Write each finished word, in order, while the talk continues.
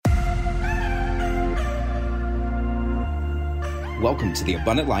Welcome to the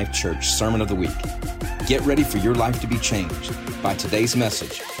Abundant Life Church Sermon of the Week. Get ready for your life to be changed by today's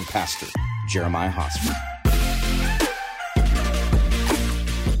message from Pastor Jeremiah Hosmer.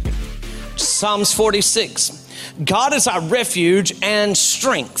 Psalms 46. God is our refuge and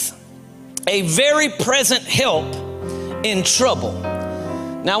strength, a very present help in trouble.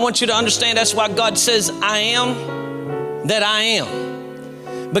 Now I want you to understand that's why God says, I am that I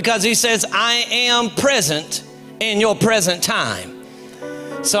am. Because he says, I am present in your present time.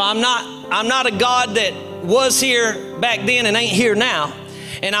 So I'm not a God that was here back then and ain't here now.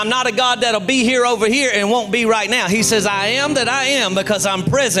 And I'm not a God that'll be here over here and won't be right now. He says, I am that I am because I'm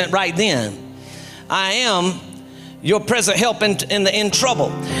present right then. I am your present help in trouble.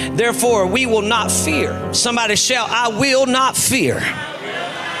 Therefore, we will not fear. Somebody shout, I will not fear.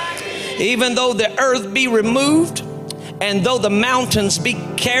 Even though the earth be removed, and though the mountains be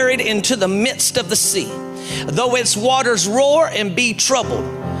carried into the midst of the sea, though its waters roar and be troubled,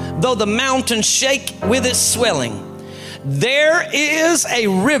 though the mountains shake with its swelling, there is a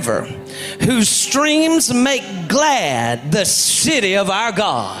river whose streams make glad the city of our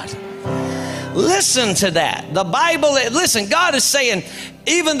God. Listen to that. The Bible, listen, God is saying,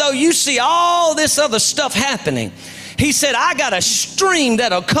 even though you see all this other stuff happening, he said, I got a stream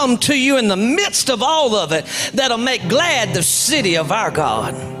that'll come to you in the midst of all of it that'll make glad the city of our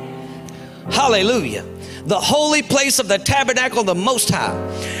God. Hallelujah. The holy place of the tabernacle of the Most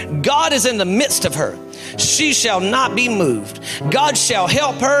High. God is in the midst of her. She shall not be moved. God shall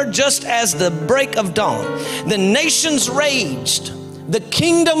help her just as the break of dawn. The nations raged. The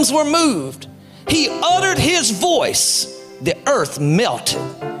kingdoms were moved. He uttered his voice. The earth melted.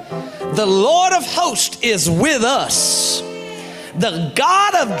 The Lord of hosts is with us. The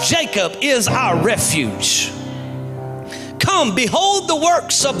God of Jacob is our refuge. Come, behold the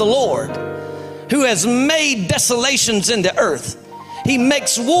works of the Lord, who has made desolations in the earth. He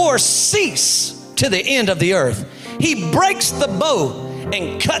makes war cease to the end of the earth. He breaks the bow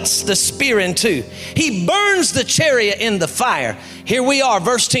and cuts the spear in two. He burns the chariot in the fire. Here we are,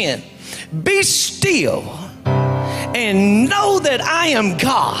 verse 10. Be still and know that I am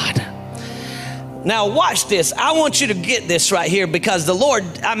God. Now watch this. I want you to get this right here because the Lord,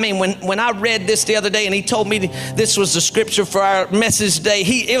 when I read this the other day and he told me this was the scripture for our message today,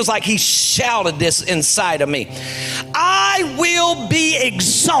 it was like he shouted this inside of me. I will be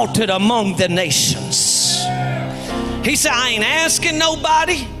exalted among the nations. He said, I ain't asking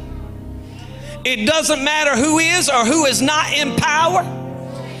nobody. It doesn't matter who is or who is not in power.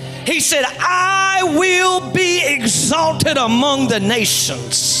 He said, I will be exalted among the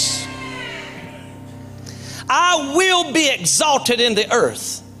nations. I will be exalted in the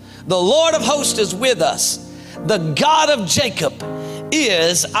earth. The Lord of hosts is with us. The God of Jacob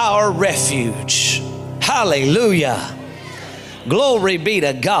is our refuge. Hallelujah. Glory be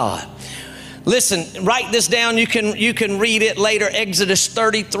to God. Listen, write this down. You can read it later. Exodus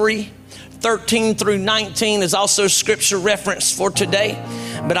 33, 13 through 19 is also scripture reference for today.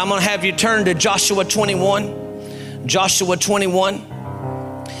 But I'm going to have you turn to Joshua 21. Joshua 21.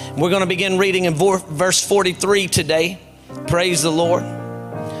 We're going to begin reading in verse 43 today. Praise the Lord.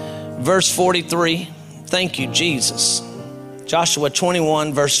 Verse 43. Thank you, Jesus. Joshua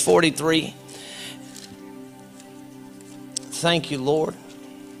 21, verse 43. Thank you, Lord.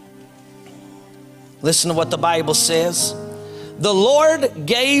 Listen to what the Bible says. The Lord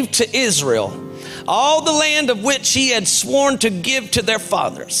gave to Israel all the land of which he had sworn to give to their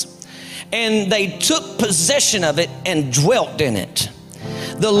fathers, and they took possession of it and dwelt in it.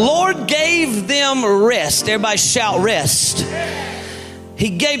 The Lord gave them rest. Everybody shout rest. He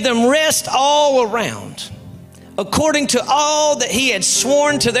gave them rest all around, according to all that he had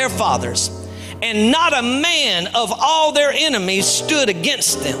sworn to their fathers. And not a man of all their enemies stood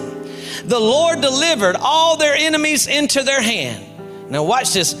against them. The Lord delivered all their enemies into their hand. Now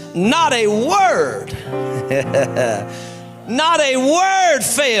watch this. Not a word, not a word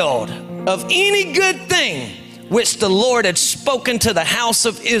failed of any good thing which the Lord had spoken to the house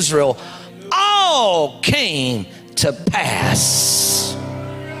of Israel. All came to pass.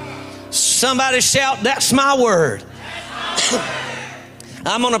 Somebody shout, that's my word.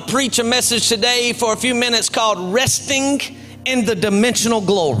 I'm going to preach a message today for a few minutes called Resting in the Dimensional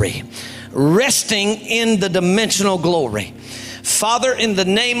Glory. Resting in the dimensional glory. Father, in the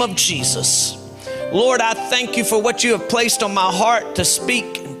name of Jesus, Lord, I thank you for what you have placed on my heart to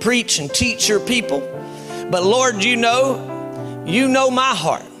speak and preach and teach your people. But Lord, you know my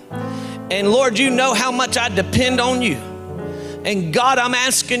heart. And Lord, you know how much I depend on you. And God, I'm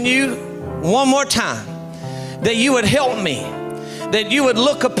asking you one more time that you would help me, that you would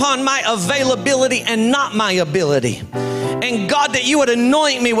look upon my availability and not my ability. And God, that you would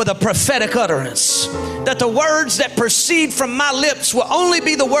anoint me with a prophetic utterance, that the words that proceed from my lips will only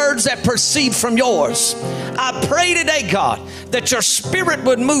be the words that proceed from yours. I pray today, God, that your Spirit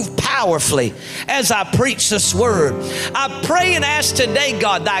would move powerfully as I preach this word. I pray and ask today,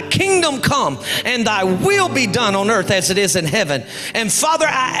 God, thy kingdom come and thy will be done on earth as it is in heaven. And Father,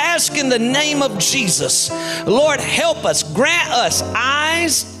 I ask in the name of Jesus, Lord, help us, grant us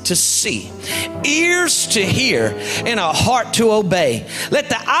eyes to see, ears to hear, and a heart to obey. Let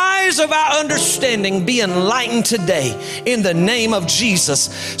the eyes of our understanding be enlightened today in the name of Jesus,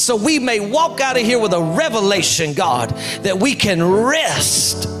 so we may walk out of here with a revelation, God, that we can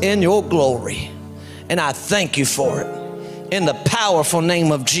rest in your glory. And I thank you for it in the powerful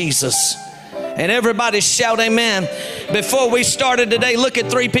name of Jesus. And everybody shout amen. Before we started today, look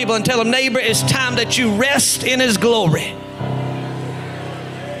at 3 people and tell them, neighbor, it's time that you rest in his glory.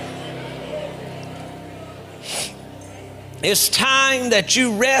 It's time that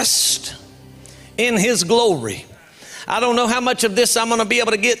you rest in his glory. I don't know how much of this I'm going to be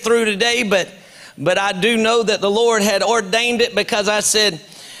able to get through today, but I do know that the Lord had ordained it, because I said,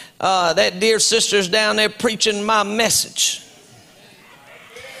 that dear sister's down there preaching my message.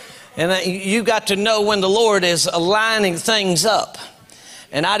 And you got to know when the Lord is aligning things up.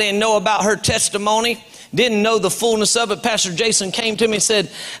 And I didn't know about her testimony. Didn't know the fullness of it. Pastor Jason came to me and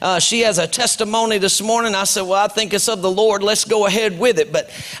said, she has a testimony this morning. I said, well, I think it's of the Lord. Let's go ahead with it. But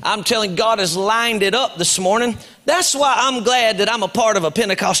I'm telling God has lined it up this morning. That's why I'm glad that I'm a part of a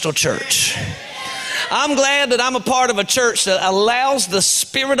Pentecostal church. I'm glad that I'm a part of a church that allows the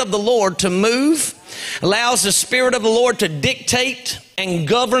Spirit of the Lord to move, allows the Spirit of the Lord to dictate and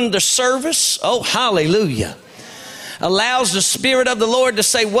govern the service. Oh, hallelujah. Allows the Spirit of the Lord to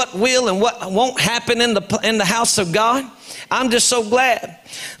say what will and what won't happen in the house of God. I'm just so glad.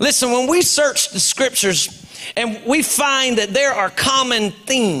 Listen, when we search the scriptures and we find that there are common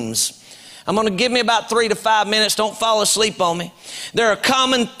themes, I'm going to give me about 3 to 5 minutes. Don't fall asleep on me. There are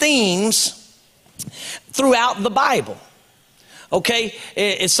common themes throughout the Bible. Okay,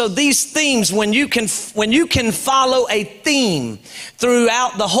 so these themes, when you can follow a theme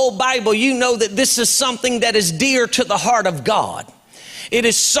throughout the whole Bible, you know that this is something that is dear to the heart of God. It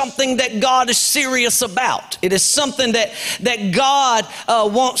is something that God is serious about. It is something that God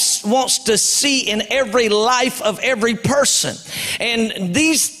wants to see in every life of every person. And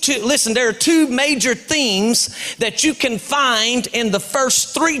these two, listen, there are 2 major themes that you can find in the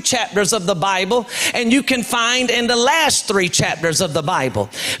first 3 chapters of the Bible, and you can find in the last 3 chapters of the Bible.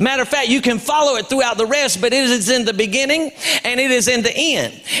 Matter of fact, you can follow it throughout the rest, but it is in the beginning and it is in the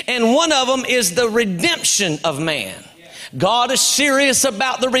end. And one of them is the redemption of man. God is serious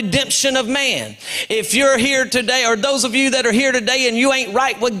about the redemption of man. If you're here today, or those of you that are here today and you ain't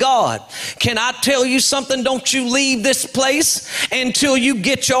right with God, can I tell you something? Don't you leave this place until you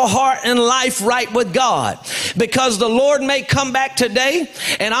get your heart and life right with God. Because the Lord may come back today,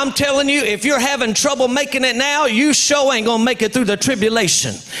 and I'm telling you, if you're having trouble making it now, you sure ain't gonna make it through the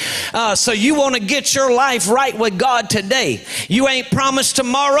tribulation. So you want to get your life right with God today. You ain't promised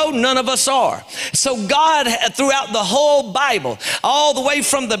tomorrow, none of us are. So God, throughout the whole Bible, all the way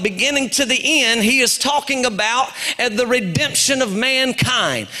from the beginning to the end, he is talking about the redemption of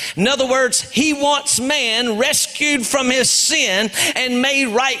mankind. In other words, he wants man rescued from his sin and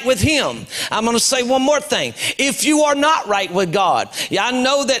made right with him. I'm going to say one more thing. If you are not right with God, I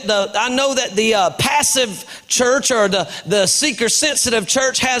know that the passive church, or the seeker-sensitive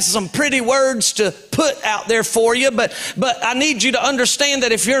church, has some pretty words to put out there for you, but I need you to understand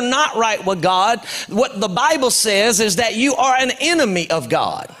that if you're not right with God, what the Bible says is that you are an enemy of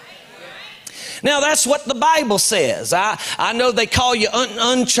God. Now, that's what the Bible says. I know they call you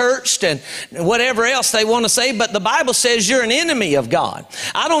unchurched and whatever else they want to say, but the Bible says you're an enemy of God.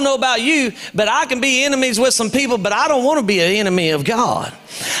 I don't know about you, but I can be enemies with some people, but I don't want to be an enemy of God.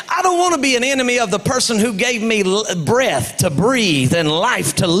 I don't want to be an enemy of the person who gave me breath to breathe and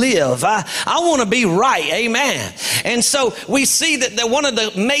life to live. I want to be right. Amen. And so we see that one of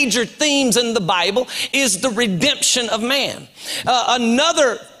the major themes in the Bible is the redemption of man.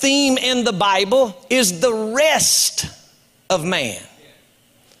 Another theme in the Bible is the rest of man.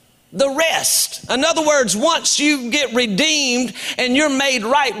 The rest. In other words, once you get redeemed and you're made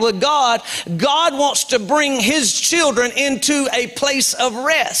right with God, God wants to bring his children into a place of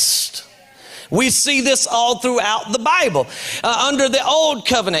rest. We see this all throughout the Bible. Under the old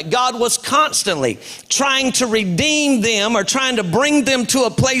covenant, God was constantly trying to redeem them, or trying to bring them to a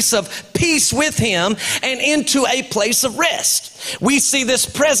place of peace with him and into a place of rest. We see this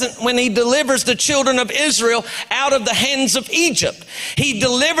present when he delivers the children of Israel out of the hands of Egypt. He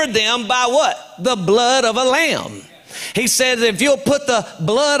delivered them by what? The blood of a lamb. He says, if you'll put the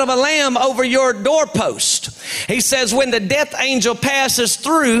blood of a lamb over your doorpost, he says, when the death angel passes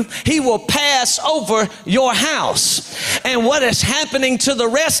through, he will pass over your house. And what is happening to the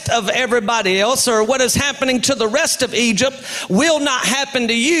rest of everybody else, or what is happening to the rest of Egypt, will not happen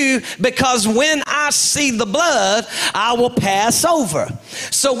to you, because when I see the blood, I will pass over.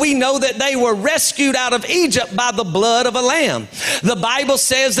 So we know that they were rescued out of Egypt by the blood of a lamb. The Bible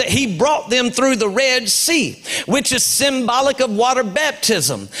says that he brought them through the Red Sea, which is symbolic of water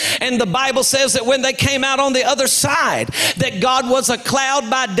baptism. And the Bible says that when they came out on the other side, that God was a cloud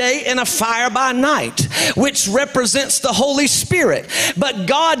by day and a fire by night, which represents the Holy Spirit. But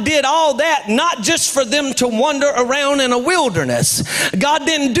God did all that not just for them to wander around in a wilderness. God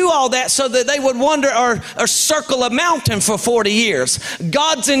didn't do all that so that they would wander or circle a mountain for 40 years.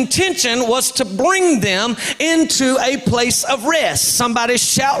 God's intention was to bring them into a place of rest. Somebody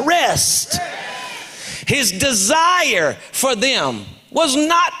shout rest. His desire for them was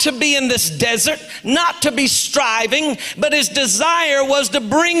not to be in this desert, not to be striving, but his desire was to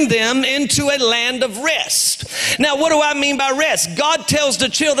bring them into a land of rest. Now, what do I mean by rest? God tells the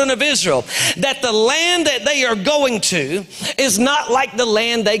children of Israel that the land that they are going to is not like the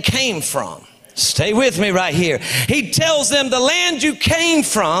land they came from. Stay with me right here. He tells them the land you came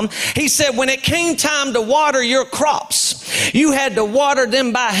from, he said, when it came time to water your crops, you had to water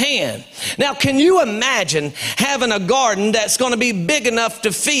them by hand. Now, can you imagine having a garden that's going to be big enough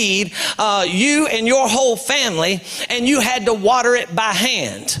to feed you and your whole family, and you had to water it by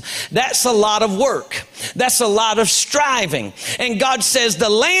hand? That's a lot of work. That's a lot of striving. And God says the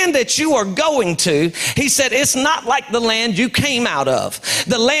land that you are going to, he said, it's not like the land you came out of.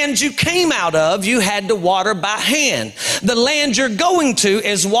 The land you came out of, you had to water by hand. The land you're going to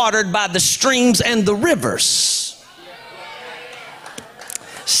is watered by the streams and the rivers.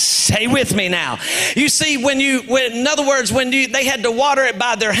 Stay with me now. You see, in other words, when they had to water it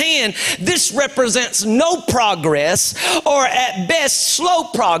by their hand, this represents no progress, or at best slow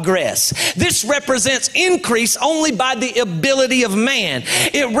progress. This represents increase only by the ability of man.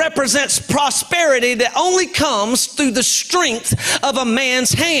 It represents prosperity that only comes through the strength of a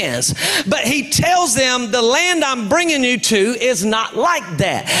man's hands. But he tells them the land I'm bringing you to is not like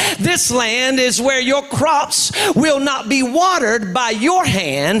that. This land is where your crops will not be watered by your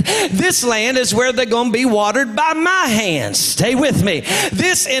hand. This land is where they're going to be watered by my hands. Stay with me.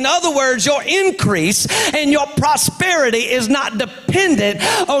 This, in other words, your increase and your prosperity is not dependent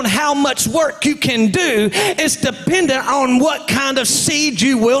on how much work you can do. It's dependent on what kind of seed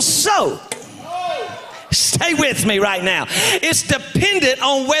you will sow. Stay with me right now. It's dependent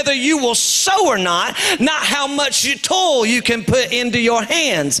on whether you will sow or not how much toil you can put into your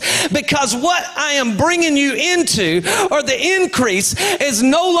hands. Because what I am bringing you into, or the increase, is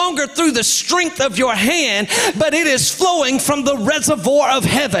no longer through the strength of your hand, but it is flowing from the reservoir of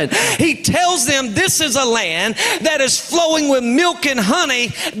heaven. He tells them this is a land that is flowing with milk and honey.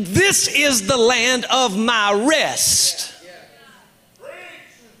 This is the land of my rest.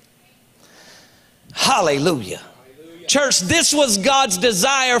 Hallelujah. Church, this was God's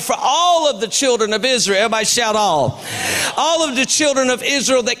desire for all of the children of Israel. Everybody shout all. All of the children of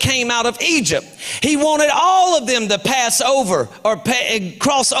Israel that came out of Egypt. He wanted all of them to pass over or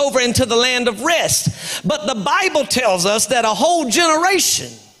cross over into the land of rest. But the Bible tells us that a whole generation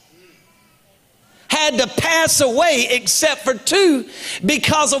had to pass away except for two.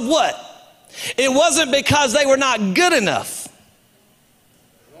 Because of what? It wasn't because they were not good enough.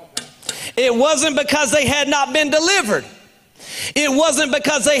 It wasn't because they had not been delivered. It wasn't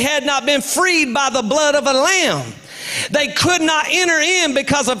because they had not been freed by the blood of a lamb. They could not enter in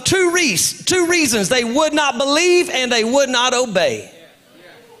because of two reasons. They would not believe and they would not obey.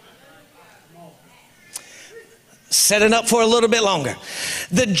 Set it up for a little bit longer.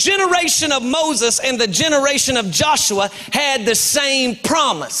 The generation of Moses and the generation of Joshua had the same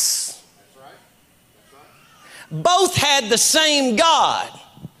promise. Both had the same God.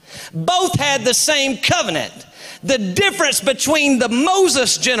 Both had the same covenant. The difference between the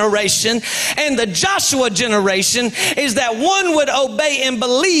Moses generation and the Joshua generation is that one would obey and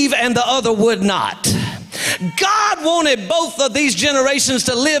believe and the other would not. God wanted both of these generations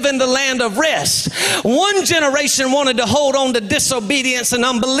to live in the land of rest. One generation wanted to hold on to disobedience and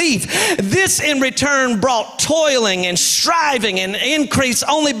unbelief. This in return brought toiling and striving and increase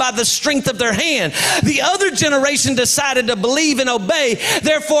only by the strength of their hand. The other generation decided to believe and obey.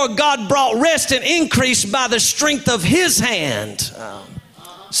 Therefore, God brought rest and increase by the strength of his hand.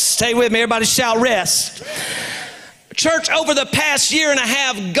 Stay with me. Everybody shout rest. Church, over the past year and a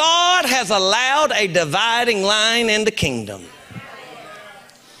half, God has allowed a dividing line in the kingdom.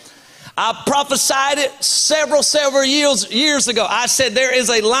 I prophesied it several years ago. I said there is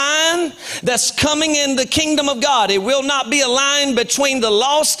a line that's coming in the kingdom of God. It will not be a line between the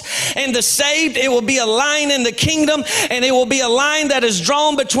lost and the saved. It will be a line in the kingdom, and it will be a line that is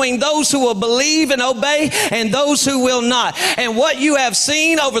drawn between those who will believe and obey and those who will not. And what you have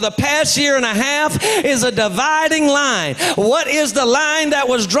seen over the past year and a half is a dividing line. What is the line that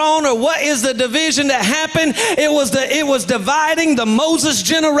was drawn, or what is the division that happened? It was dividing the Moses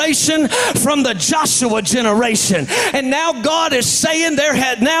generation from the Joshua generation. And now God is saying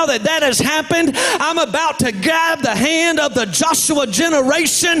now that has happened, I'm about to grab the hand of the Joshua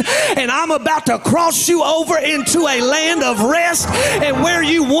generation, and I'm about to cross you over into a land of rest. And where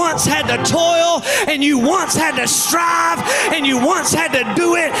you once had to toil, and you once had to strive, and you once had to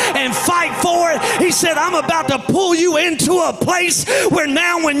do it and fight for it, he said, I'm about to pull you into a place where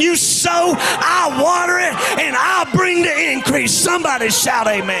now when you sow, I'll water it and I'll bring the increase. Somebody shout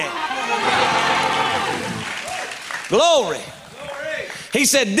amen. Glory. He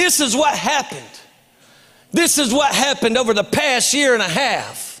said, this is what happened. This is what happened over the past year and a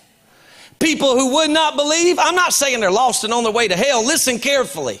half. People who would not believe. I'm not saying they're lost and on their way to hell. Listen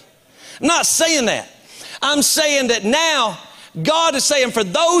carefully. I'm not saying that. I'm saying that now God is saying for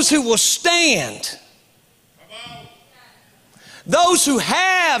those who will stand, those who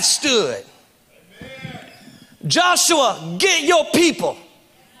have stood, Joshua, get your people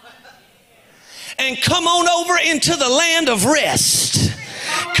and come on over into the land of rest.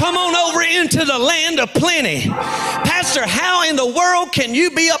 Come on over into the land of plenty. Pastor, how in the world can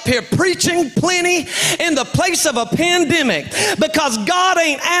you be up here preaching plenty in the place of a pandemic? Because God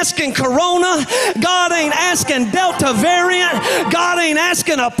ain't asking Corona. God ain't asking Delta variant. God ain't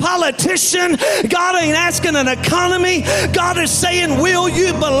asking a politician. God ain't asking an economy. God is saying, will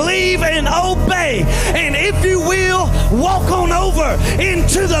you believe and obey? And if you will, walk on over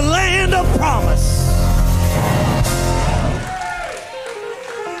into the land of promise.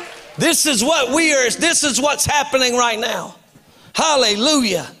 This is what's happening right now.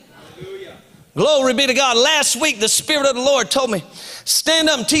 Hallelujah. Hallelujah. Glory be to God. Last week, the Spirit of the Lord told me, stand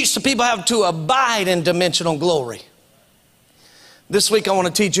up and teach the people how to abide in dimensional glory. This week, I want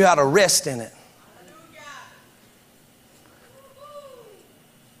to teach you how to rest in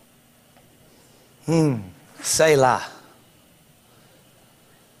it. Selah.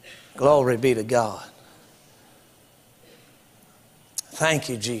 Glory be to God. Thank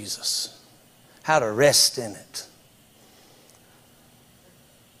you, Jesus. How to rest in it.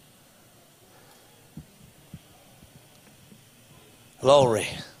 Glory.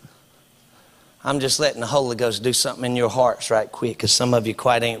 I'm just letting the Holy Ghost do something in your hearts right quick, because some of you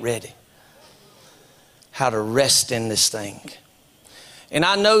quite ain't ready. How to rest in this thing. And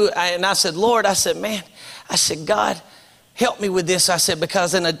I said, Lord, I said, God, help me with this. I said,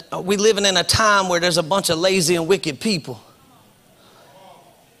 because we living in a time where there's a bunch of lazy and wicked people.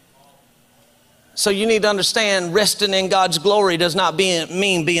 So you need to understand, resting in God's glory does not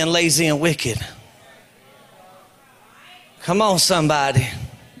mean being lazy and wicked. Come on, somebody.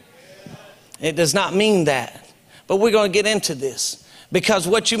 It does not mean that. But we're going to get into this. Because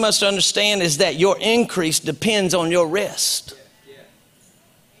what you must understand is that your increase depends on your rest.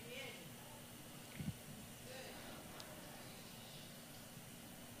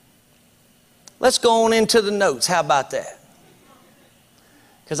 Let's go on into the notes. How about that?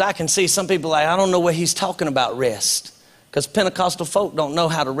 Because I can see some people like, I don't know what he's talking about rest. Because Pentecostal folk don't know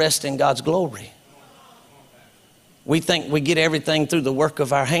how to rest in God's glory. We think we get everything through the work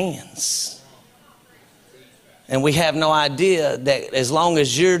of our hands. And we have no idea that as long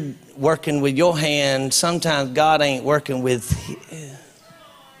as you're working with your hand, sometimes God ain't working with his.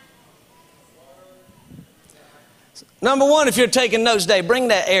 Number one, if you're taking notes today, bring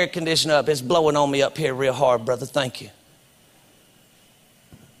that air conditioner up. It's blowing on me up here real hard, brother. Thank you.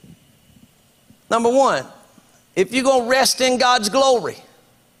 Number one, if you're going to rest in God's glory,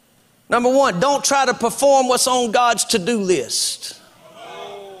 number one, don't try to perform what's on God's to-do list.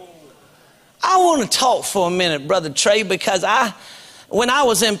 I want to talk for a minute, Brother Trey, because when I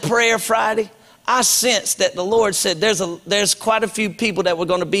was in prayer Friday, I sensed that the Lord said there's quite a few people that were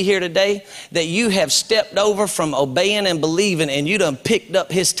going to be here today that you have stepped over from obeying and believing, and you done picked up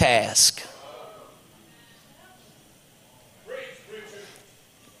his task.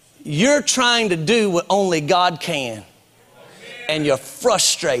 You're trying to do what only God can, and you're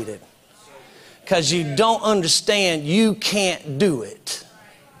frustrated because you don't understand you can't do it.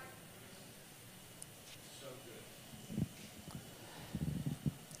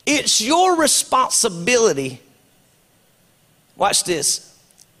 It's your responsibility, watch this,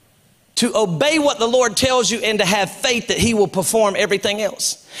 to obey what the Lord tells you and to have faith that he will perform everything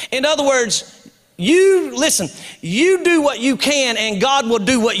else. In other words, you do what you can and God will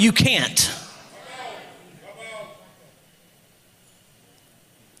do what you can't.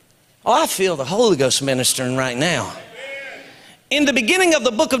 Oh, I feel the Holy Ghost ministering right now. In the beginning of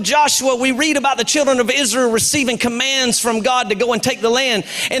the book of Joshua, we read about the children of Israel receiving commands from God to go and take the land.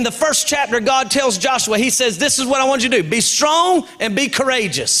 In the first chapter, God tells Joshua, he says, this is what I want you to do. Be strong and be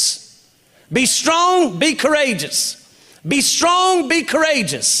courageous. Be strong, be courageous. Be strong, be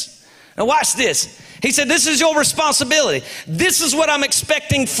courageous. Now watch this. He said, this is your responsibility. This is what I'm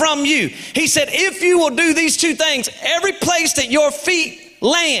expecting from you. He said, if you will do these two things, every place that your feet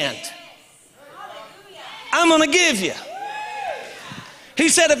land, I'm going to give you. He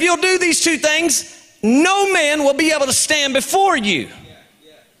said, if you'll do these two things, no man will be able to stand before you.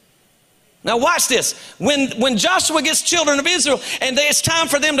 Now watch this. When Joshua gets children of Israel and it's time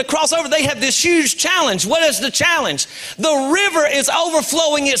for them to cross over, they have this huge challenge. What is the challenge? The river is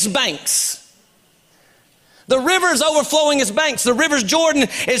overflowing its banks. The river is overflowing its banks. The river's Jordan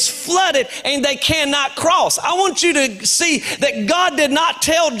is flooded and they cannot cross. I want you to see that God did not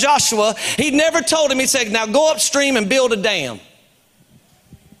tell Joshua. He never told him. He said, now go upstream and build a dam.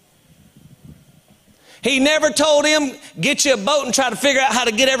 He never told him, get you a boat and try to figure out how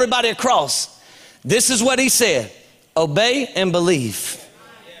to get everybody across. This is what he said, obey and believe.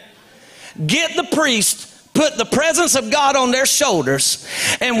 Get the priest, put the presence of God on their shoulders,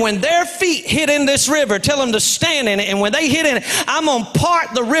 and when their feet hit in this river, tell them to stand in it, and when they hit in it, I'm going to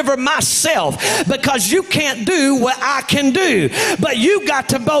part the river myself, because you can't do what I can do, but you got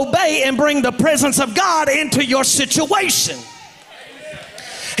to obey and bring the presence of God into your situation.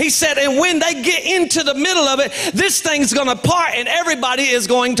 He said, and when they get into the middle of it, this thing's going to part and everybody is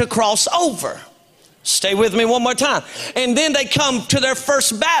going to cross over. Stay with me one more time. And then they come to their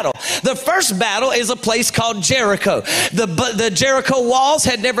first battle. The first battle is a place called Jericho. The Jericho walls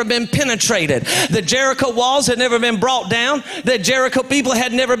had never been penetrated. The Jericho walls had never been brought down. The Jericho people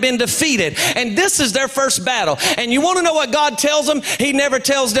had never been defeated. And this is their first battle. And you want to know what God tells them? He never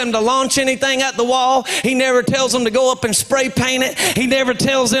tells them to launch anything at the wall. He never tells them to go up and spray paint it. He never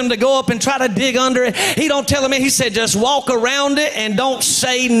tells them to go up and try to dig under it. He don't tell them it. He said, just walk around it and don't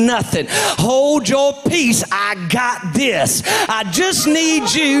say nothing. Hold your peace. I got this. I just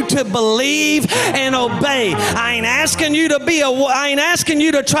need you to believe and obey. I ain't asking you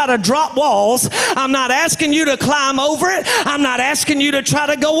to try to drop walls. I'm not asking you to climb over it. I'm not asking you to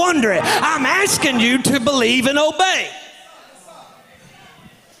try to go under it. I'm asking you to believe and obey.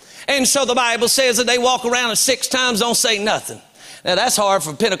 And so the Bible says that they walk around 6 times, don't say nothing. Now that's hard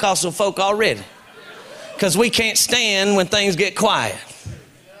for Pentecostal folk already, because we can't stand when things get quiet.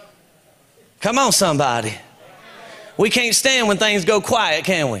 Come on, somebody. We can't stand when things go quiet,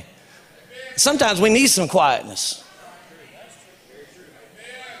 can we? Sometimes we need some quietness.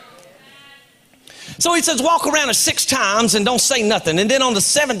 So he says, walk around 6 times and don't say nothing. And then on the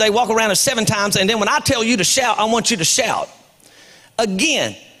 7th day, walk around 7 times. And then when I tell you to shout, I want you to shout.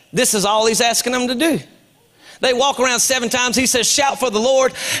 Again, this is all he's asking them to do. They walk around 7 times. He says, shout for the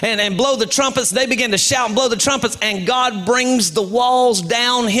Lord and blow the trumpets. They begin to shout and blow the trumpets, and God brings the walls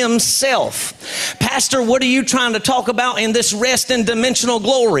down himself. Pastor, what are you trying to talk about in this rest in dimensional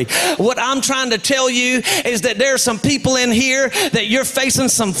glory? What I'm trying to tell you is that there are some people in here that you're facing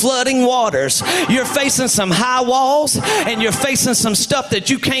some flooding waters. You're facing some high walls, and you're facing some stuff that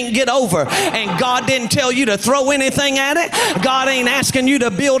you can't get over. And God didn't tell you to throw anything at it. God ain't asking you to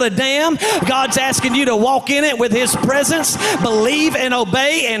build a dam. God's asking you to walk in it with his presence, believe and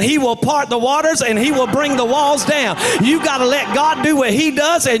obey, and he will part the waters and he will bring the walls down. You got to let God do what he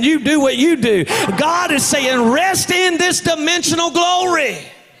does, and you do what you do. God is saying, rest in this dimensional glory.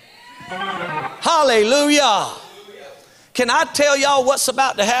 Hallelujah. Can I tell y'all what's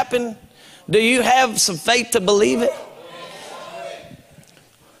about to happen? Do you have some faith to believe it?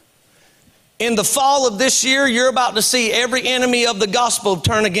 In the fall of this year, you're about to see every enemy of the gospel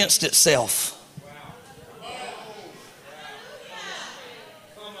turn against itself.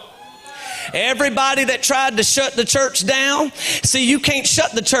 Everybody that tried to shut the church down. See, you can't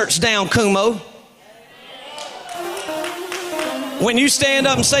shut the church down, Kumo. When you stand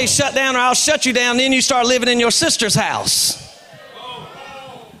up and say shut down or I'll shut you down, then you start living in your sister's house.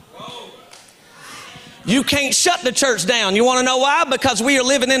 You can't shut the church down. You want to know why? Because we are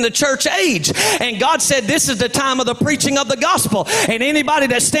living in the church age. And God said this is the time of the preaching of the gospel. And anybody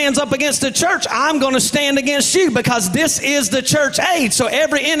that stands up against the church, I'm going to stand against you, because this is the church age. So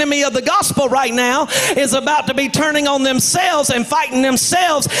every enemy of the gospel right now is about to be turning on themselves and fighting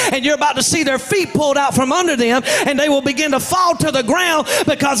themselves. And you're about to see their feet pulled out from under them, and they will begin to fall to the ground,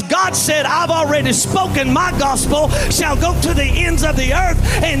 because God said, I've already spoken. My gospel shall go to the ends of the earth,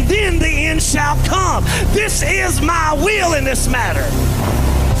 and then the end shall come. This is my will in this matter.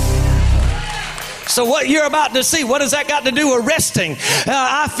 So what you're about to see, what has that got to do with resting?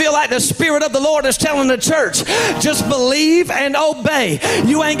 I feel like the Spirit of the Lord is telling the church, just believe and obey.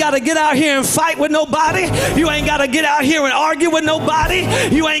 You ain't got to get out here and fight with nobody. You ain't got to get out here and argue with nobody.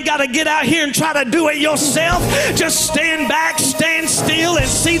 You ain't got to get out here and try to do it yourself. Just stand back, stand still, and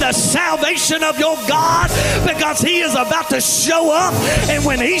see the salvation of your God, because He is about to show up. And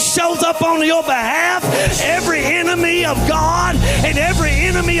when He shows up on your behalf, every enemy of God and every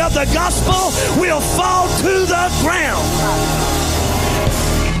enemy of the gospel will fall to the ground.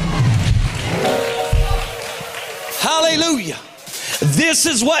 Hallelujah. This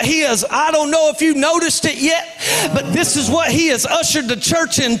is what He is. I don't know if you noticed it yet, but this is what He has ushered the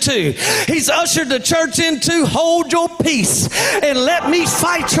church into. He's ushered the church into, hold your peace and let me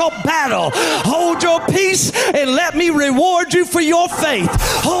fight your battle. Hold your peace and let me reward you for your faith.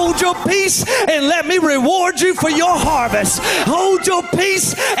 Hold your peace and let me reward you for your harvest. Hold your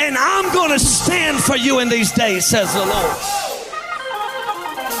peace and I'm going to stand for you in these days, says the Lord.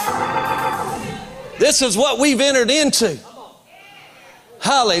 This is what we've entered into.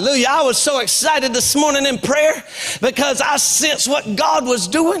 Hallelujah. I was so excited this morning in prayer because I sensed what God was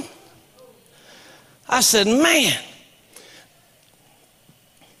doing. I said, man,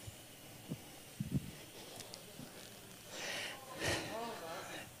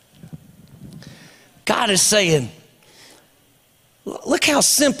 God is saying, look how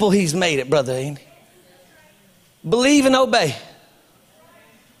simple He's made it, Brother Andy. Believe and obey.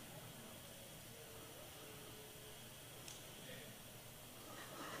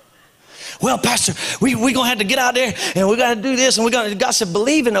 Well, Pastor, we're going to have to get out there and we got to do this, and God said,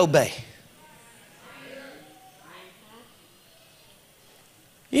 believe and obey.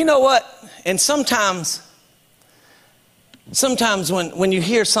 You know what? And sometimes when you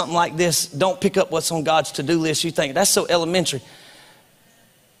hear something like this, don't pick up what's on God's to-do list. You think, that's so elementary.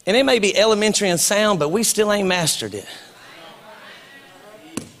 And it may be elementary in sound, but we still ain't mastered it.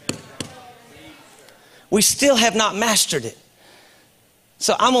 We still have not mastered it.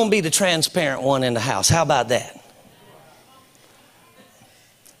 So I'm going to be the transparent one in the house. How about that?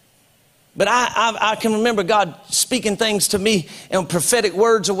 But I can remember God speaking things to me in prophetic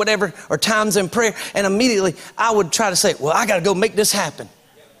words or whatever, or times in prayer, and immediately I would try to say, well, I got to go make this happen.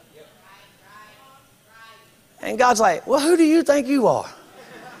 And God's like, well, who do you think you are?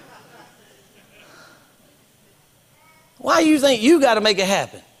 Why do you think you got to make it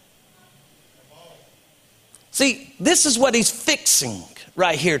happen? See, this is what He's fixing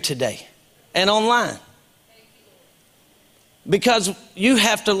right here today and online. Because you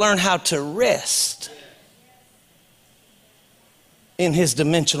have to learn how to rest in His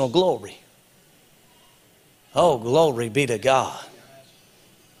dimensional glory. Oh, glory be to God.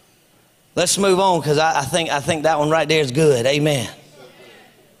 Let's move on, because I think that one right there is good. Amen.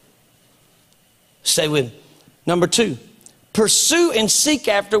 Stay with me. Number 2, pursue and seek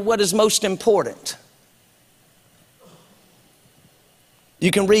after what is most important. You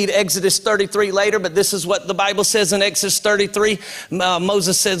can read Exodus 33 later, but this is what the Bible says in Exodus 33.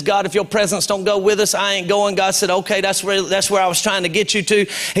 Moses says, God, if your presence don't go with us, I ain't going. God said, okay, that's where I was trying to get you to.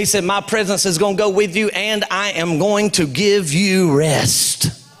 He said, my presence is going to go with you, and I am going to give you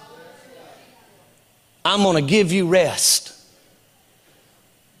rest. I'm going to give you rest.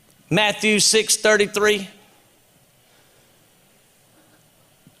 Matthew 6:33.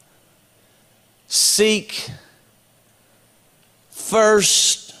 Seek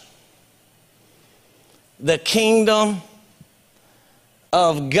first the kingdom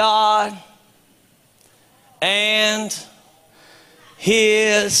of God and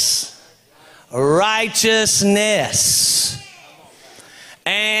His righteousness.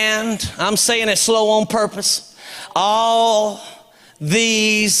 And I'm saying it slow on purpose. All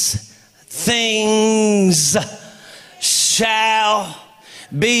these things shall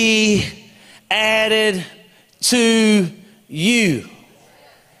be added to you.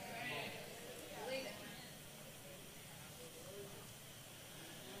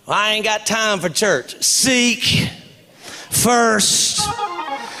 I ain't got time for church. Seek first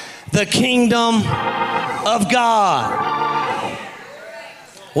the kingdom of God.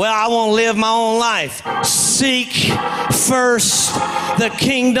 Well, I want to live my own life. Seek first the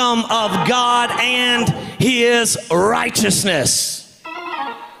kingdom of God and his righteousness.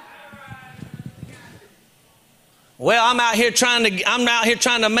 Well, I'm out here trying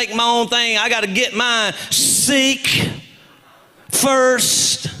to make my own thing. I got to get mine. Seek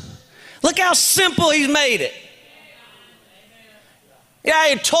first. Look how simple he's made it. Yeah,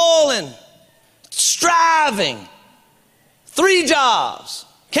 you're toiling, striving, 3 jobs,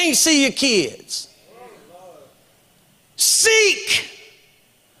 can't see your kids. Seek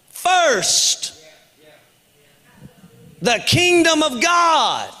first the kingdom of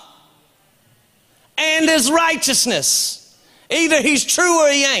God and his righteousness. Either he's true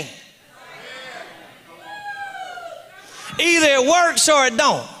or he ain't. Either it works or it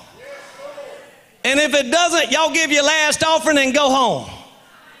don't. And if it doesn't, y'all give your last offering and go home.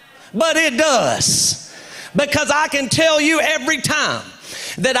 But it does. Because I can tell you every time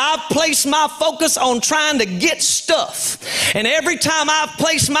that I've placed my focus on trying to get stuff, and every time I've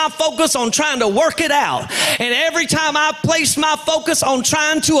placed my focus on trying to work it out, and every time I've placed my focus on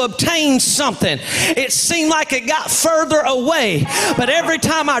trying to obtain something, it seemed like it got further away. But every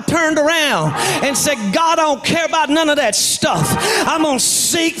time I turned around and said, God, I don't care about none of that stuff. I'm going to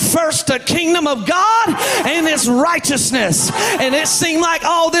seek first the kingdom of God and his righteousness. And it seemed like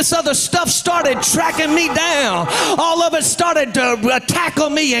all this other stuff started tracking me down. All of it started to tackle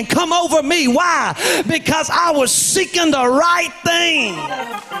me and come over me. Why? Because I was seeking the right thing.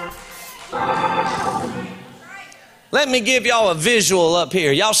 Let me give y'all a visual up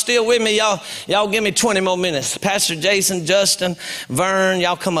here. Y'all still with me? Y'all give me 20 more minutes. Pastor Jason, Justin, Vern,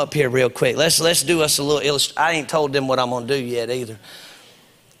 y'all come up here real quick. Let's do us a little illustration. I ain't told them what I'm going to do yet either.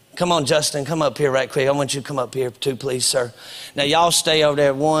 Come on, Justin, come up here right quick. I want you to come up here too, please, sir. Now, y'all stay over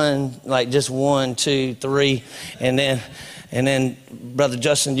there just 1, 2, 3, and then Brother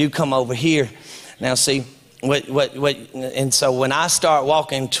Justin, you come over here. Now, see, and so when I start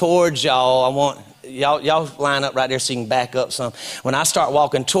walking towards y'all, I want y'all line up right there so you can back up some. When I start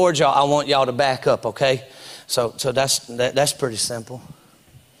walking towards y'all, I want y'all to back up, okay? So that's pretty simple.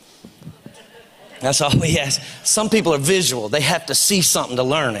 That's all we ask. Some people are visual. They have to see something to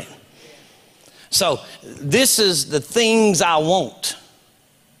learn it. So this is the things I want,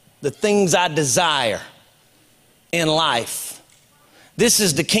 the things I desire in life. This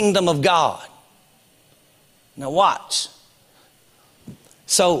is the kingdom of God. Now watch.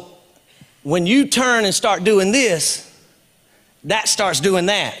 So when you turn and start doing this, that starts doing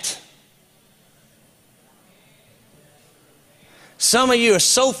that. Some of you are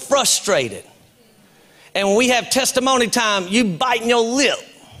so frustrated. And when we have testimony time, you biting your lip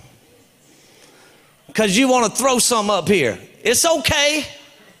because you want to throw some up here. It's okay.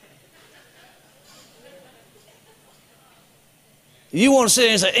 You want to sit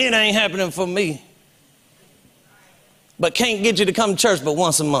there and say, it ain't happening for me. But can't get you to come to church but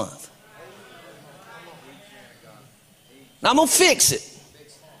once a month. Now I'm going to fix it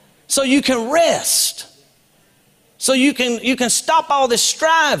so you can rest. So you can stop all this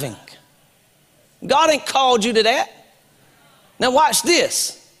striving. God ain't called you to that. Now watch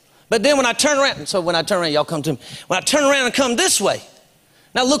this. But then when I turn around, y'all come to me. When I turn around and come this way,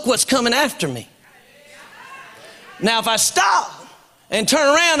 now look what's coming after me. Now if I stop and turn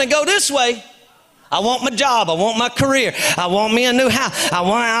around and go this way, I want my job, I want my career, I want me a new house, I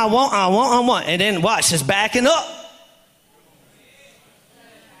want. And then watch, it's backing up.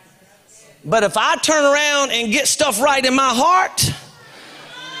 But if I turn around and get stuff right in my heart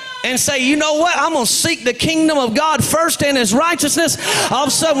and say, you know what, I'm going to seek the kingdom of God first and his righteousness, all of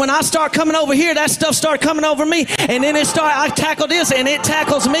a sudden when I start coming over here, that stuff starts coming over me, and then I tackle this and it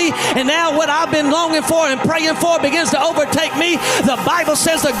tackles me, and now what I've been longing for and praying for begins to overtake me. The Bible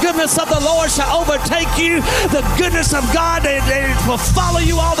says the goodness of the Lord shall overtake you. The goodness of God it will follow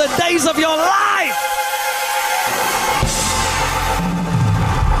you all the days of your life.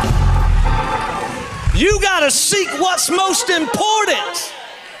 You got to seek what's most important.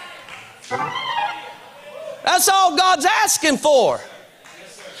 That's all God's asking for.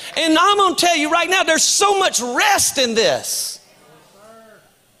 And I'm going to tell you right now, there's so much rest in this.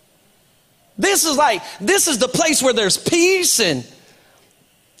 This is the place where there's peace, and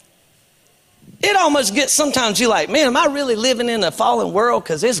it almost gets, sometimes you're like, man, am I really living in a fallen world?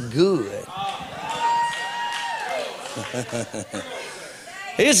 Because it's good.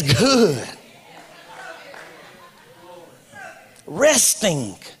 It's good.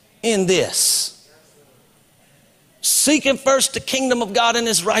 Resting in this. Seeking first the kingdom of God and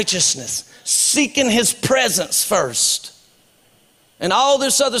his righteousness. Seeking his presence first. And all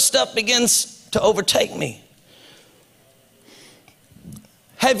this other stuff begins to overtake me.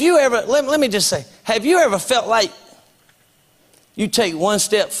 Have you ever, let me just say, have you ever felt like you take one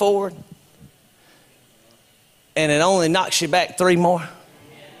step forward and it only knocks you back 3 more?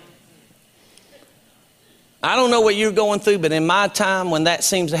 I don't know what you're going through, but in my time when that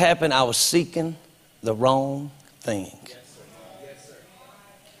seems to happen, I was seeking the wrong thing.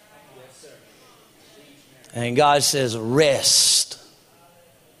 And God says, rest.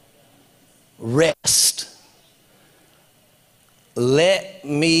 Rest. Let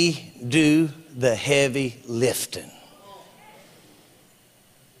me do the heavy lifting.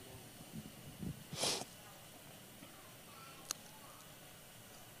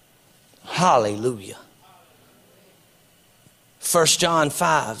 Hallelujah. 1 John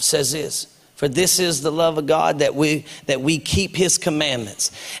 5 says this, for this is the love of God, that we keep his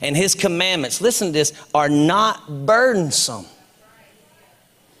commandments. And his commandments, listen to this, are not burdensome.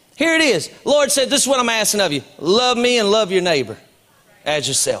 Here it is. Lord said, this is what I'm asking of you. Love me and love your neighbor as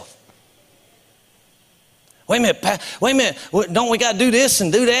yourself. Wait a minute. Don't we got to do this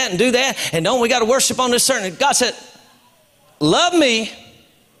and do that and do that? And don't we got to worship on this certain? God said, love me,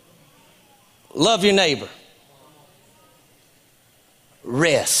 love your neighbor.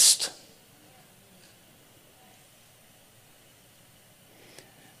 Rest.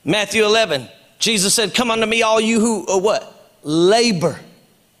 Matthew 11, Jesus said, come unto me, all you who are what? Labor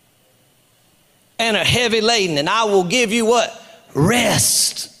and are heavy laden, and I will give you what?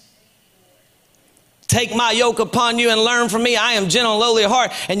 Rest. Take my yoke upon you and learn from me. I am gentle and lowly of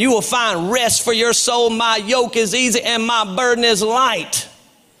heart, and you will find rest for your soul. My yoke is easy and my burden is light.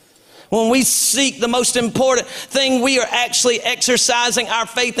 When we seek the most important thing, we are actually exercising our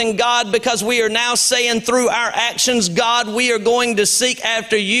faith in God, because we are now saying through our actions, God, we are going to seek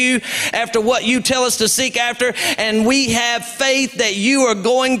after you, after what you tell us to seek after. And we have faith that you are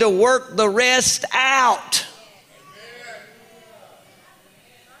going to work the rest out.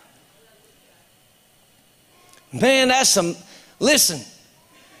 Man, that's some, listen.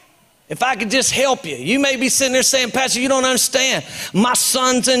 If I could just help you. You may be sitting there saying, Pastor, you don't understand. My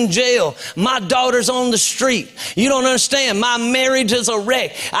son's in jail. My daughter's on the street. You don't understand. My marriage is a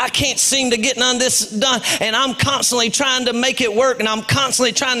wreck. I can't seem to get none of this done. And I'm constantly trying to make it work. And I'm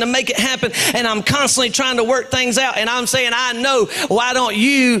constantly trying to make it happen. And I'm constantly trying to work things out. And I'm saying, I know. Why don't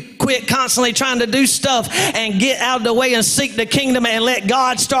you quit constantly trying to do stuff and get out of the way and seek the kingdom and let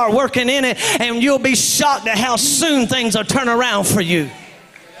God start working in it? And you'll be shocked at how soon things will turn around for you.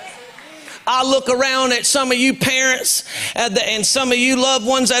 I look around at some of you parents and some of you loved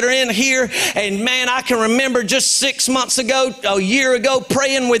ones that are in here, and man, I can remember just 6 months ago, a year ago,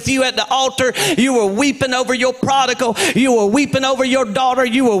 praying with you at the altar. You were weeping over your prodigal. You were weeping over your daughter.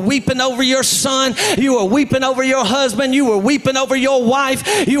 You were weeping over your son. You were weeping over your husband. You were weeping over your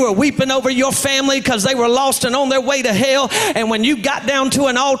wife. You were weeping over your family because they were lost and on their way to hell. And when you got down to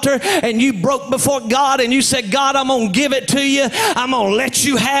an altar and you broke before God and you said, God, I'm going to give it to you. I'm going to let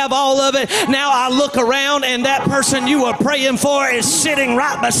you have all of it. Now I look around and that person you were praying for is sitting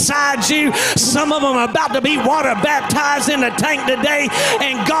right beside you. Some of them are about to be water baptized in the tank today.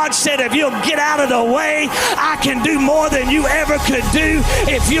 And God said, if you'll get out of the way, I can do more than you ever could do.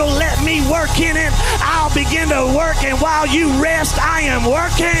 If you'll let me work in it, I'll begin to work. And while you rest, I am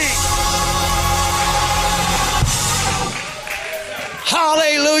working.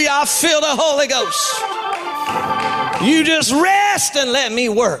 Hallelujah. I feel the Holy Ghost. You just rest and let me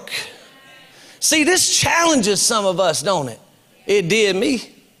work. See, this challenges some of us, don't it? It did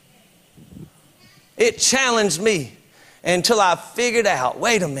me. It challenged me until I figured out,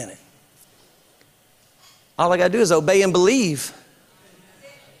 wait a minute. All I got to do is obey and believe.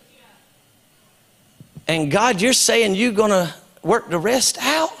 And God, you're saying you're going to work the rest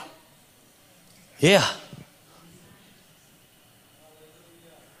out? Yeah.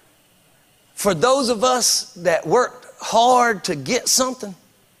 For those of us that worked hard to get something,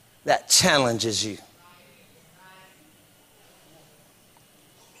 that challenges you.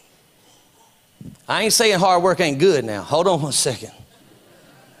 I ain't saying hard work ain't good now. Hold on 1 second.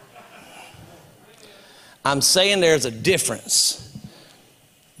 I'm saying there's a difference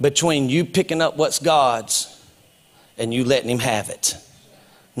between you picking up what's God's and you letting him have it.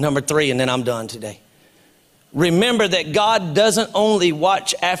 Number 3, and then I'm done today. Remember that God doesn't only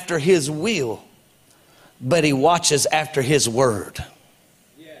watch after his will, but he watches after his word.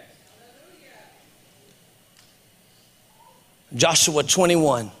 Joshua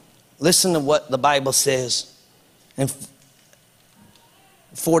 21. Listen to what the Bible says in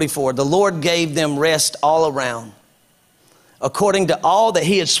 44. The Lord gave them rest all around, according to all that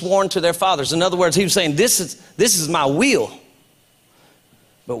he had sworn to their fathers. In other words, he was saying, this is my will.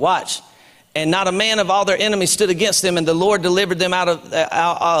 But watch. And not a man of all their enemies stood against them, and the Lord delivered them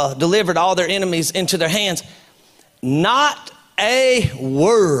delivered all their enemies into their hands. Not a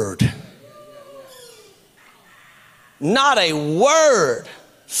word. Not a word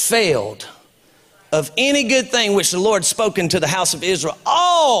failed of any good thing which the Lord spoken to the house of Israel.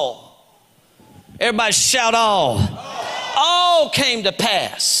 All, everybody shout all came to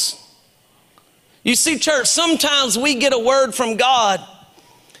pass. You see, church, sometimes we get a word from God.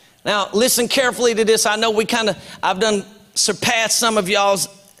 Now, listen carefully to this. I know I've done surpassed some of y'all's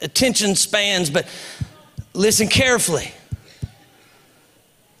attention spans, but listen carefully.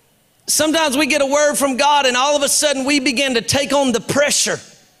 Sometimes we get a word from God and all of a sudden we begin to take on the pressure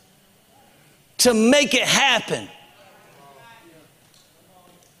to make it happen.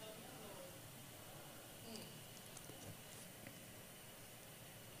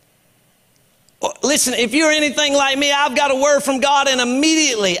 Listen, if you're anything like me, I've got a word from God and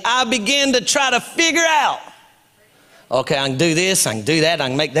immediately I begin to try to figure out, okay, I can do this, I can do that, I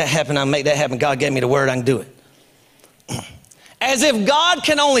can make that happen, I can make that happen. God gave me the word, I can do it. As if God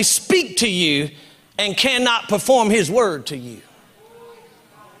can only speak to you and cannot perform his word to you.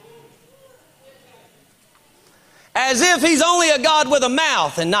 As if he's only a God with a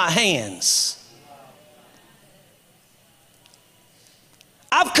mouth and not hands.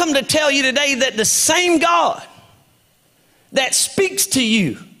 I've come to tell you today that the same God that speaks to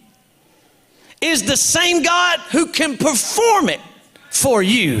you is the same God who can perform it for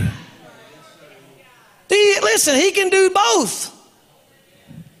you. Listen, he can do both.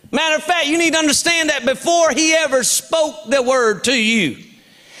 Matter of fact, you need to understand that before he ever spoke the word to you,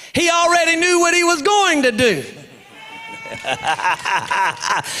 he already knew what he was going to do.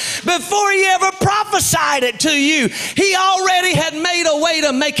 Before he ever prophesied it to you, he already had made a way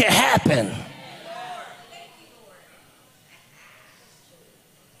to make it happen.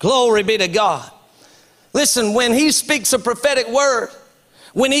 Glory be to God. Listen, when he speaks a prophetic word,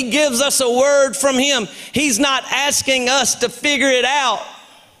 when he gives us a word from him, he's not asking us to figure it out.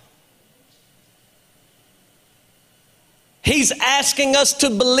 He's asking us to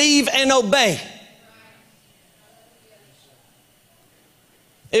believe and obey.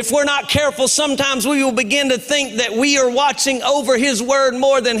 If we're not careful, sometimes we will begin to think that we are watching over his word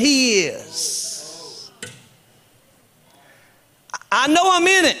more than he is. I know I'm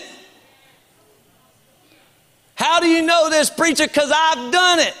in it. How do you know this, preacher? Because I've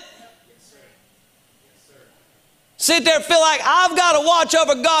done it. Sit there and feel like I've got to watch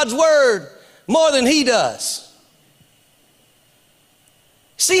over God's word more than he does.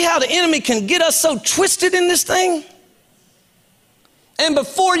 See how the enemy can get us so twisted in this thing? And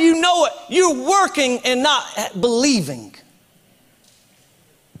before you know it, you're working and not believing.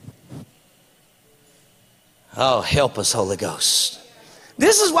 Oh, help us, Holy Ghost.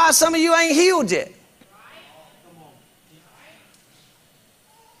 This is why some of you ain't healed yet.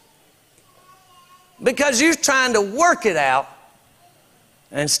 Because you're trying to work it out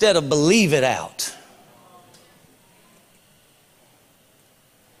instead of believe it out.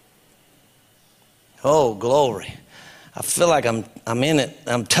 Oh, glory. I feel like I'm in it.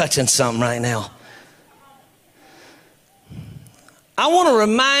 I'm touching something right now. I want to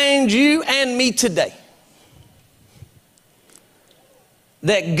remind you and me today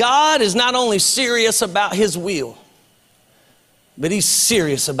that God is not only serious about his will, but he's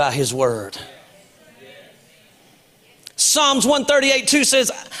serious about his word. Psalms 138:2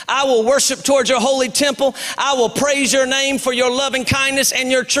 says, I will worship towards your holy temple. I will praise your name for your loving kindness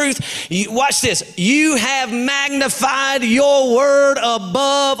and your truth. Watch this. You have magnified your word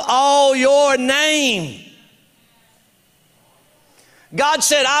above all your name. God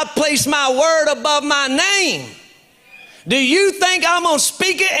said, I placed my word above my name. Do you think I'm going to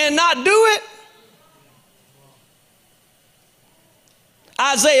speak it and not do it?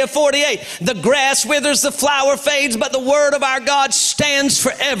 Isaiah 48, the grass withers, the flower fades, but the word of our God stands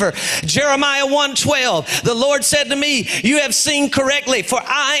forever. Jeremiah 1:12, the Lord said to me, you have seen correctly, for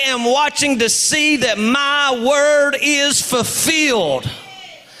I am watching to see that my word is fulfilled.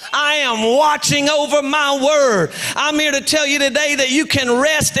 I am watching over my word. I'm here to tell you today that you can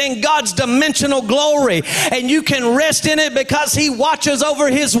rest in God's dimensional glory, and you can rest in it because he watches over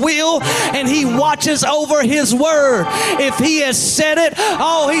his will and he watches over his word. If he has said it,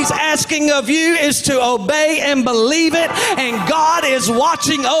 all he's asking of you is to obey and believe it, and God is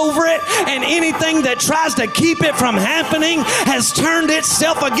watching over it, and anything that tries to keep it from happening has turned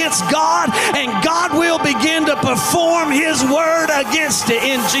itself against God, and God will begin to perform his word against it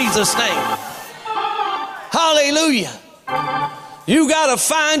in Jesus' name. Hallelujah. You got to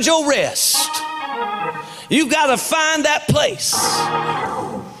find your rest. You got to find that place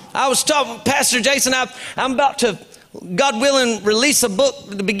I was talking with Pastor Jason. I'm about to, God willing, release a book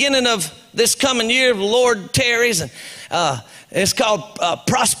at the beginning of this coming year. The Lord tarries, and it's called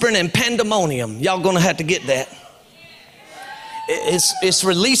Prospering in Pandemonium. Y'all going to have to get that. It's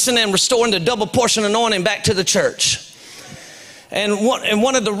releasing and restoring the double portion anointing back to the church. And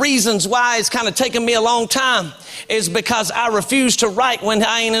one of the reasons why it's kind of taken me a long time is because I refuse to write when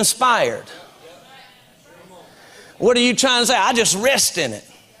I ain't inspired. What are you trying to say? I just rest in it.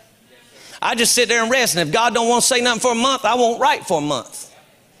 I just sit there and rest. And if God don't want to say nothing for a month, I won't write for a month.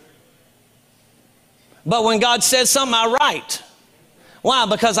 But when God says something, I write. Why?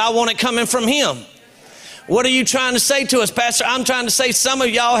 Because I want it coming from Him. What are you trying to say to us, Pastor? I'm trying to say some of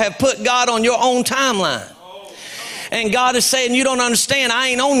y'all have put God on your own timeline. And God is saying, you don't understand. I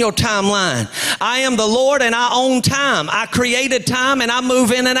ain't on your timeline. I am the Lord and I own time. I created time and I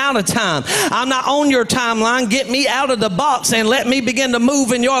move in and out of time. I'm not on your timeline. Get me out of the box and let me begin to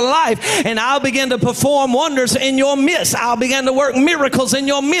move in your life. And I'll begin to perform wonders in your midst. I'll begin to work miracles in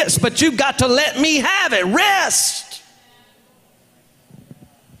your midst. But you've got to let me have it. Rest.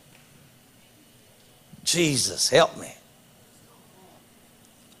 Jesus, help me.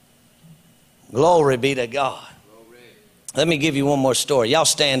 Glory be to God. Let me give you one more story. Y'all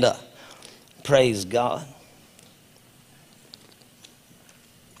stand up. Praise God.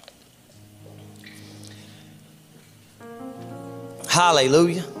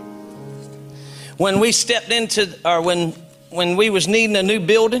 Hallelujah. When we stepped into, or when we was needing a new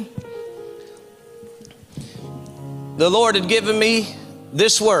building, the Lord had given me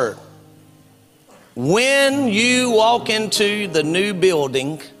this word. When you walk into the new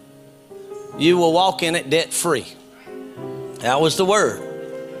building, you will walk in it debt free. That was the word.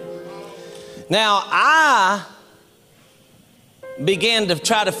 Now, I began to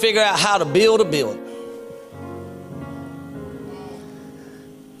try to figure out how to build a building.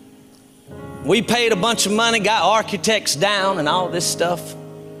 We paid a bunch of money, got architects down and all this stuff.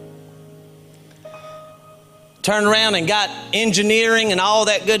 Turned around and got engineering and all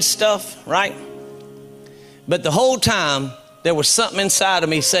that good stuff, right? But the whole time, there was something inside of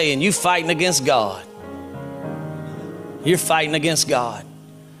me saying, you fighting against God. You're fighting against God.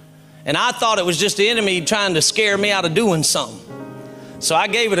 And I thought it was just the enemy trying to scare me out of doing something. So I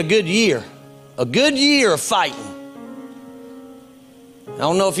gave it a good year of fighting. I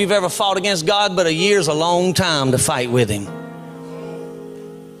don't know if you've ever fought against God, but a year's a long time to fight with Him.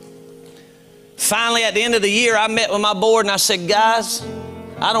 Finally, at the end of the year, I met with my board and I said, guys,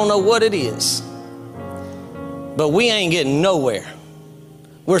 I don't know what it is, but we ain't getting nowhere.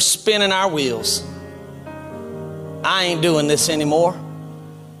 We're spinning our wheels. I ain't doing this anymore.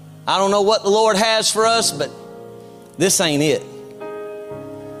 I don't know what the Lord has for us, but this ain't it.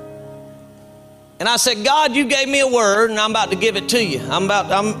 And I said, God, you gave me a word and I'm about to give it to you.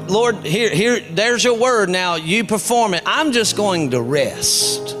 Lord, here, there's your word now. You perform it. I'm just going to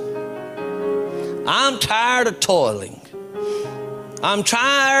rest. I'm tired of toiling. I'm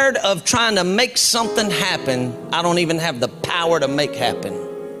tired of trying to make something happen I don't even have the power to make happen.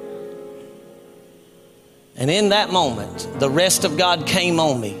 And in that moment, the rest of God came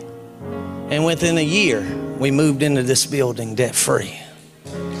on me. And within a year, we moved into this building debt free.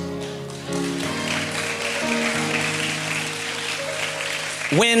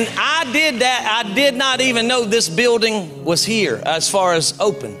 When I did that, I did not even know this building was here as far as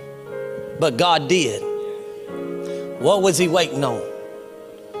open. But God did. What was He waiting on?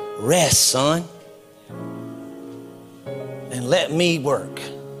 Rest, son. And let me work.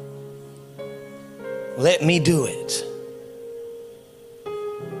 Let me do it.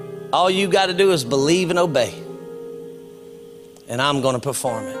 All you got to do is believe and obey. And I'm going to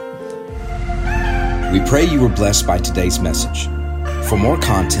perform it. We pray you were blessed by today's message. For more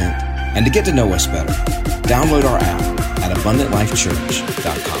content and to get to know us better, download our app at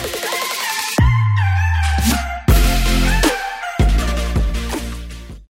abundantlifechurch.com.